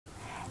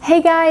Hey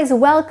guys,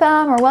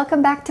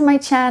 welcome back to my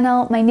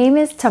channel. My name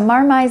is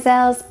Tamar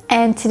Meisels,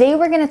 and today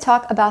we're going to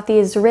talk about the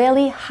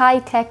Israeli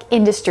high-tech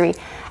industry.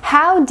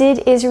 How did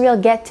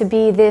Israel get to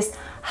be this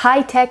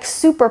high-tech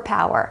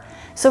superpower?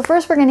 So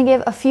first we're going to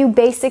give a few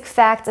basic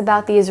facts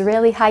about the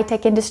Israeli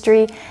high-tech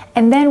industry,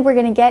 and then we're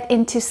going to get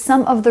into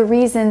some of the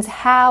reasons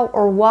how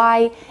or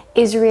why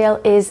Israel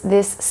is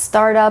this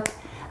startup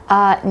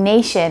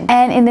nation.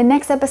 And in the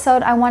next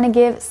episode, I want to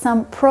give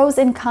some pros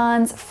and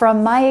cons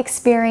from my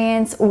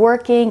experience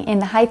working in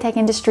the high-tech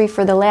industry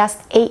for the last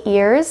 8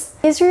 years.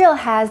 Israel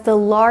has the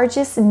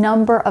largest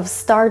number of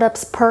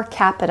startups per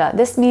capita.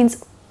 This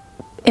means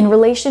in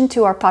relation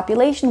to our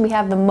population, we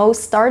have the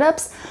most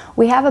startups.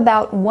 We have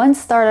about one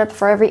startup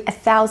for every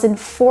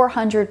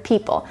 1,400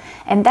 people.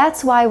 And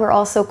that's why we're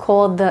also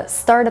called the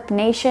Startup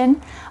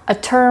Nation, a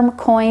term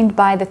coined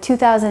by the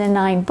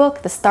 2009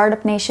 book, The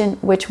Startup Nation,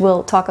 which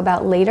we'll talk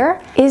about later.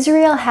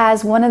 Israel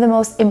has one of the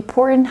most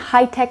important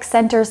high-tech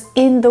centers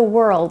in the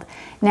world.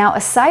 Now,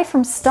 aside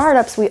from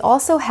startups, we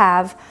also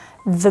have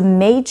the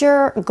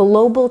major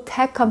global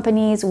tech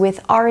companies with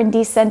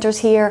R&D centers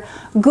here,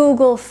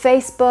 Google,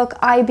 Facebook,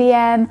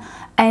 IBM,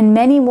 and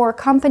many more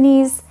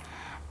companies.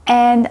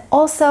 And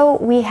also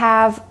we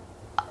have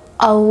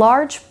a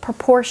large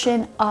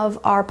proportion of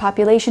our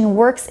population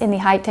works in the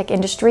high-tech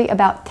industry,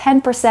 about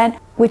 10%,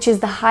 which is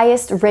the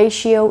highest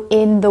ratio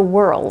in the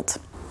world.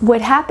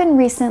 What happened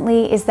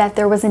recently is that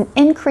there was an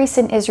increase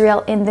in Israel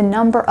in the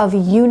number of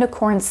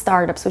unicorn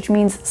startups, which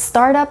means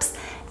startups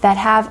that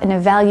have an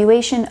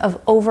evaluation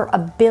of over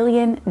 $1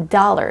 billion.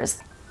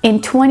 In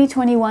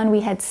 2021,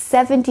 we had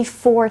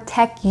 74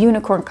 tech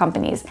unicorn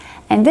companies.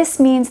 And this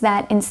means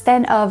that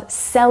instead of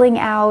selling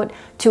out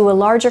to a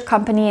larger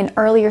company in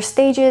earlier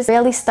stages,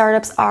 Israeli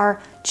startups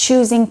are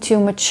choosing to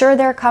mature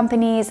their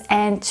companies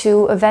and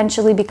to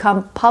eventually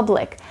become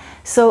public.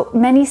 So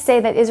many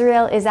say that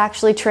Israel is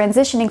actually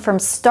transitioning from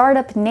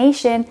startup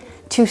nation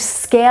to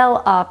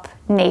scale up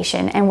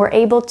nation, and we're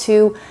able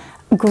to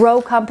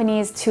grow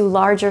companies to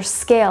larger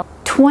scale.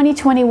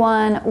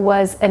 2021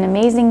 was an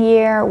amazing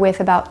year with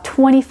about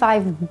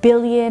 $25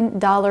 billion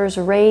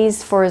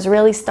raised for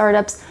Israeli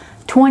startups.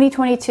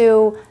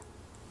 2022,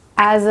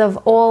 as of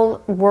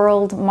all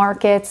world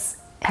markets,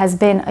 has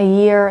been a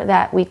year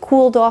that we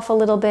cooled off a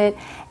little bit,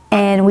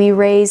 and we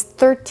raised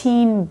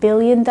 $13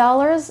 billion.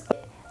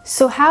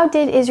 So how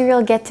did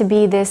Israel get to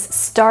be this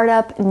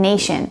startup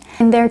nation?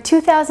 In their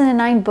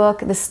 2009 book,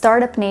 The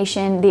Startup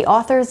Nation, the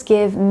authors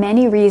give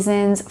many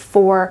reasons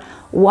for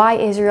why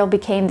Israel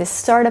became this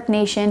startup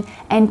nation,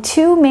 and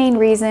two main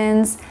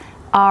reasons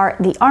are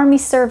the army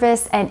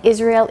service and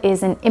Israel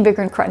is an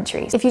immigrant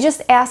country. If you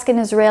just ask an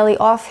Israeli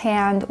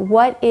offhand,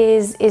 what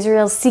is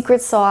Israel's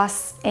secret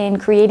sauce in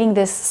creating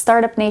this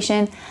startup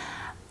nation?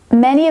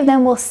 Many of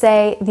them will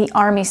say the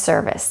army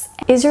service.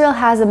 Israel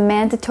has a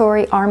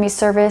mandatory army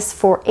service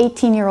for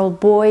 18-year-old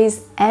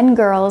boys and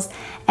girls,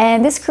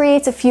 and this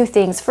creates a few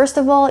things. First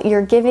of all,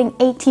 you're giving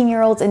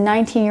 18-year-olds and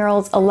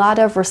 19-year-olds a lot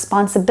of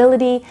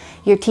responsibility.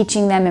 You're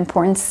teaching them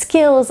important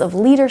skills of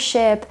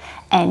leadership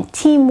and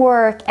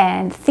teamwork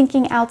and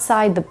thinking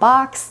outside the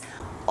box.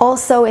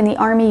 Also, in the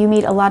army, you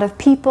meet a lot of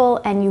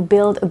people and you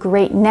build a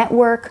great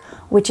network,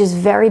 which is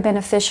very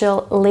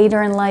beneficial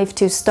later in life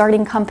to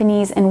starting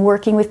companies and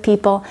working with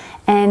people.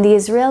 And the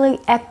Israeli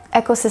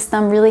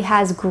ecosystem really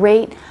has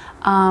great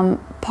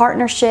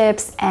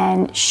partnerships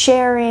and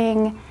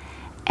sharing,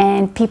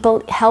 and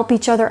people help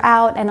each other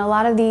out, and a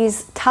lot of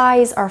these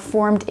ties are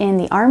formed in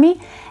the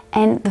army.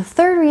 And the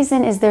third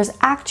reason is there's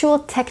actual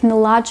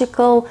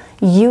technological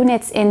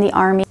units in the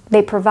army.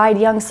 They provide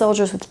young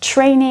soldiers with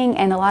training,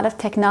 and a lot of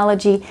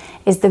technology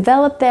is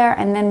developed there.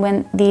 And then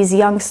when these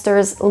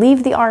youngsters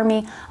leave the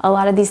army, a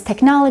lot of these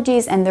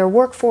technologies and their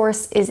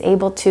workforce is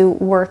able to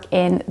work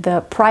in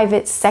the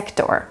private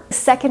sector. The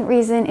second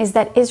reason is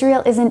that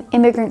Israel is an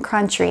immigrant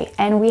country,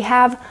 and we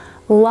have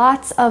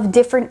lots of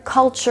different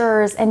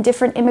cultures and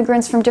different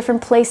immigrants from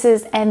different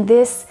places, and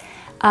this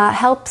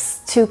helps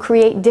to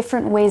create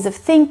different ways of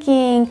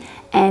thinking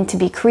and to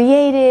be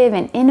creative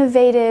and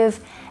innovative.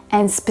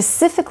 And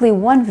specifically,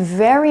 one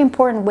very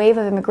important wave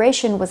of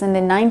immigration was in the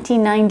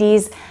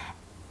 1990s.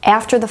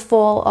 After the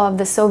fall of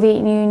the Soviet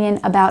Union,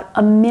 about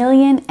 1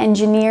 million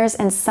engineers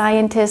and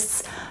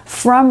scientists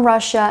from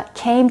Russia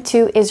came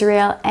to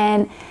Israel,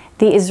 and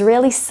the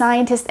Israeli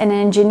scientist and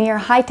engineer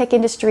high-tech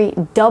industry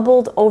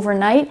doubled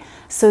overnight.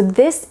 So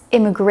this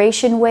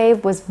immigration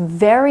wave was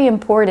very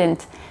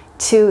important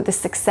to the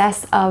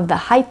success of the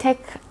high-tech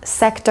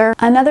sector.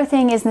 Another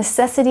thing is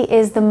necessity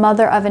is the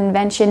mother of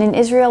invention. In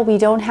Israel, we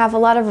don't have a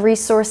lot of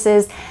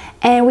resources,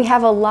 and we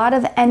have a lot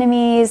of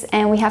enemies,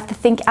 and we have to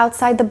think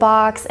outside the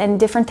box and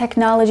different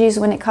technologies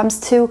when it comes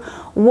to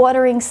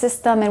watering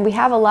system, and we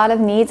have a lot of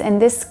needs, and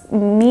this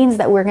means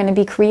that we're going to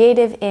be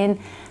creative in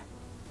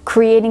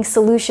creating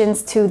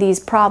solutions to these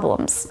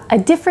problems. A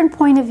different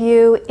point of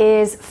view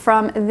is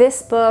from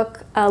this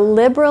book, a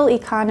liberal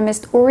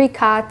economist, Uri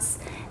Katz,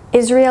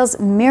 Israel's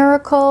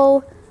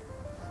Miracle,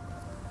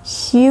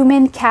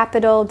 Human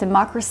Capital,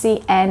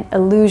 Democracy, and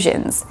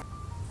Illusions.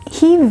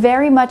 He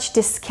very much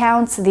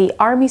discounts the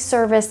army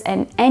service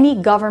and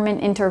any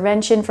government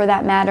intervention for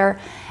that matter,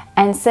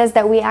 and says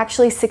that we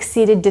actually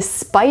succeeded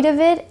despite of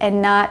it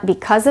and not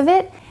because of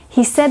it.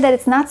 He said that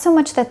it's not so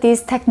much that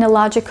these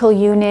technological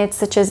units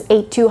such as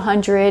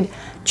 8200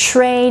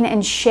 train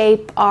and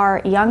shape our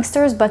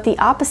youngsters, but the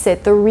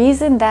opposite. The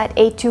reason that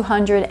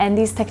 8200 and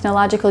these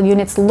technological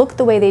units look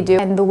the way they do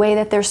and the way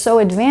that they're so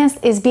advanced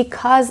is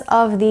because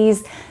of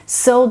these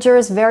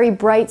soldiers, very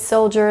bright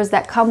soldiers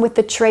that come with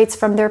the traits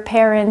from their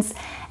parents,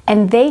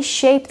 and they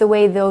shape the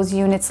way those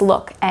units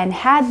look. And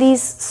had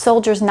these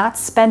soldiers not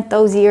spent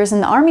those years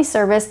in the army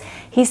service,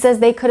 he says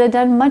they could have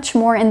done much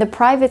more in the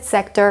private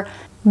sector.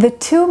 The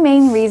two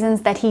main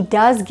reasons that he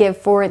does give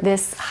for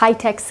this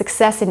high-tech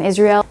success in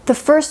Israel, the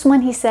first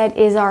one he said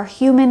is our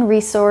human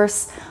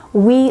resource.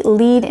 We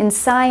lead in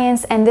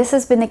science, and this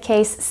has been the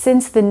case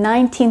since the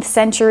 19th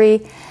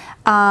century.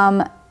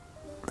 A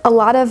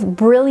lot of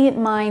brilliant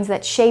minds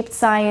that shaped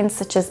science,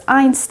 such as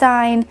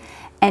Einstein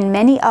and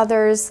many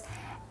others.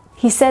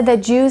 He said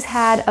that Jews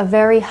had a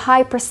very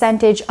high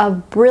percentage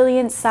of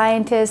brilliant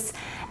scientists,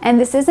 and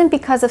this isn't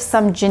because of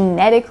some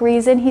genetic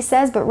reason, he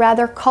says, but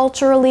rather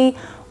culturally,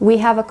 we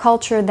have a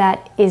culture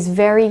that is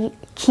very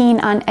keen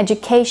on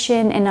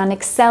education and on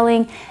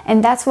excelling,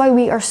 and that's why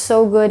we are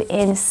so good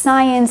in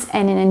science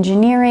and in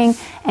engineering,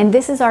 and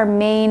this is our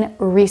main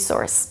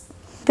resource.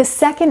 The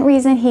second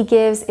reason he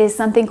gives is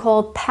something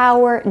called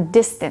power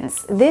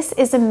distance. This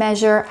is a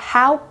measure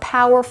how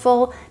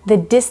powerful the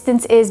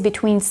distance is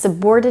between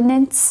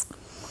subordinates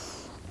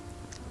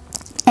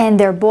and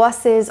their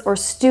bosses, or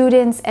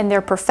students and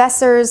their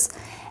professors.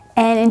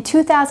 And in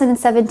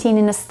 2017,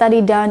 in a study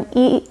done,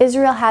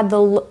 Israel had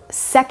the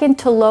second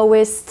to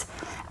lowest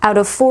out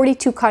of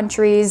 42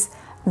 countries,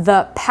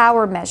 the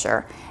power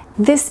measure.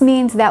 This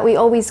means that we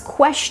always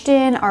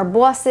question our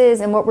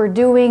bosses and what we're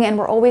doing, and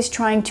we're always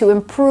trying to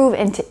improve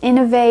and to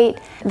innovate.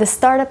 The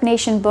Startup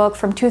Nation book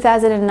from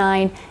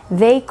 2009,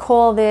 they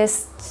call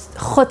this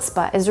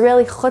chutzpah,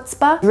 Israeli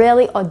chutzpah,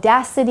 Israeli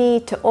audacity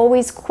to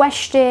always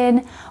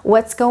question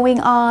what's going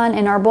on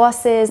in our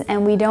bosses,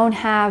 and we don't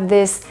have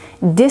this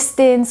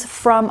distance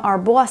from our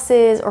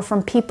bosses or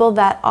from people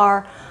that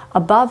are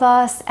above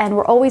us, and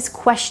we're always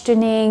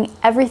questioning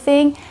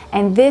everything,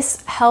 and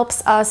this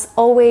helps us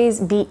always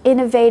be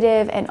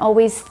innovative and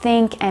always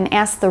think and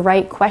ask the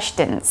right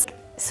questions.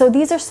 So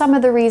these are some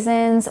of the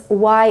reasons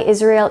why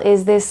Israel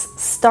is this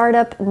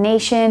startup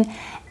nation,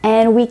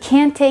 and we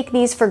can't take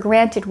these for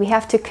granted. We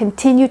have to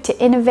continue to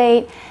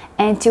innovate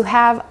and to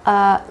have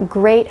a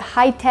great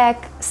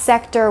high-tech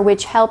sector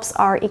which helps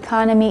our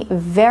economy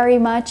very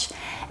much.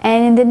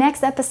 And in the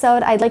next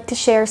episode, I'd like to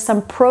share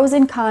some pros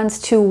and cons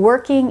to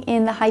working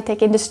in the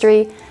high-tech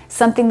industry,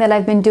 something that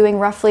I've been doing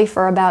roughly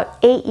for about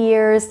 8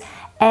 years,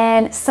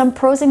 and some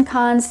pros and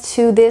cons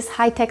to this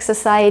high-tech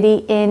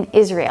society in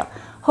Israel.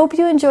 Hope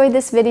you enjoyed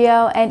this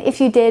video, and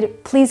if you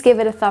did, please give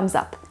it a thumbs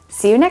up.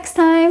 See you next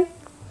time!